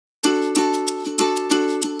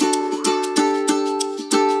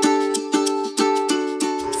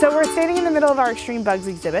So we're standing in the middle of our Extreme Bugs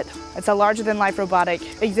exhibit. It's a larger-than-life robotic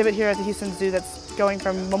exhibit here at the Houston Zoo that's going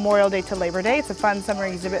from Memorial Day to Labor Day. It's a fun summer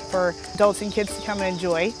exhibit for adults and kids to come and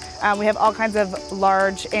enjoy. We have all kinds of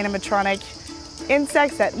large animatronic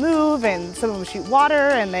insects that move, and some of them shoot water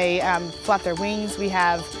and they flap their wings. We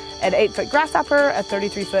have an 8-foot grasshopper, a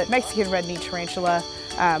 33-foot Mexican red-knee tarantula.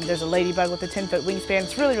 There's a ladybug with a 10-foot wingspan.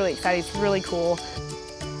 It's really, really exciting. It's really cool.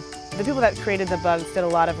 The people that created the bugs did a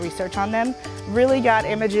lot of research on them, really got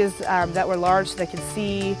images that were large so they could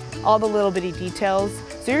see all the little bitty details.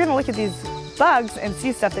 So you're going to look at these bugs and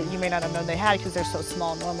see stuff that you may not have known they had because they're so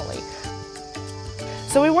small normally.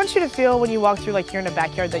 So we want you to feel when you walk through like you're in a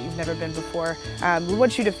backyard that you've never been before. We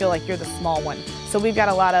want you to feel like you're the small one. So we've got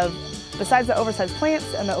a lot of, besides the oversized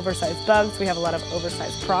plants and the oversized bugs, we have a lot of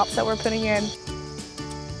oversized props that we're putting in.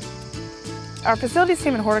 Our facilities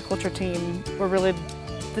team and horticulture team were really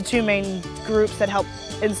the two main groups that help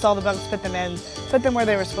install the bugs, put them where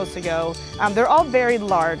they were supposed to go. They're all very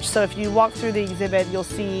large, so if you walk through the exhibit, you'll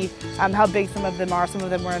see how big some of them are. Some of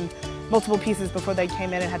them were in multiple pieces before they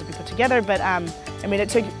came in and had to be put together, but I mean, it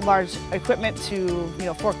took large equipment to,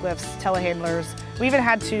 forklifts, telehandlers. We even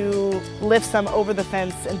had to lift some over the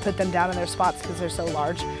fence and put them down in their spots because they're so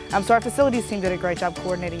large. So our facilities team did a great job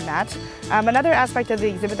coordinating that. Another aspect of the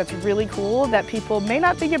exhibit that's really cool that people may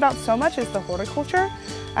not think about so much is the horticulture.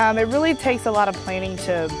 It really takes a lot of planning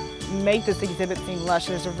to make this exhibit seem lush.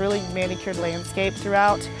 There's a really manicured landscape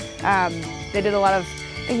throughout. They did a lot of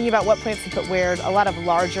thinking about what plants to put where, a lot of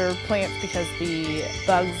larger plants because the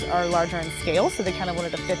bugs are larger in scale, so they kind of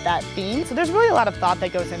wanted to fit that theme. So there's really a lot of thought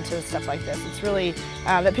that goes into stuff like this. It's really,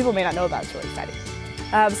 that people may not know about. It's really exciting.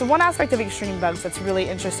 So one aspect of Extreme Bugs that's really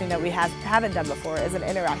interesting that we haven't done before is an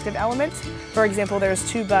interactive element. For example, there's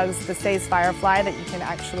two bugs, the Say's Firefly, that you can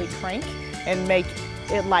actually crank and make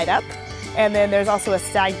it light up. And then there's also a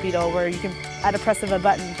stag beetle where you can, at a press of a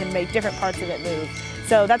button, you can make different parts of it move.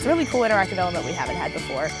 So that's a really cool interactive element we haven't had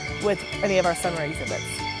before with any of our summer exhibits.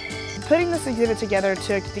 Putting this exhibit together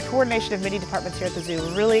took the coordination of many departments here at the zoo.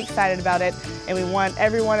 We're really excited about it, and we want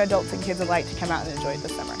everyone, adults and kids alike, to come out and enjoy it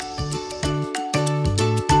this summer.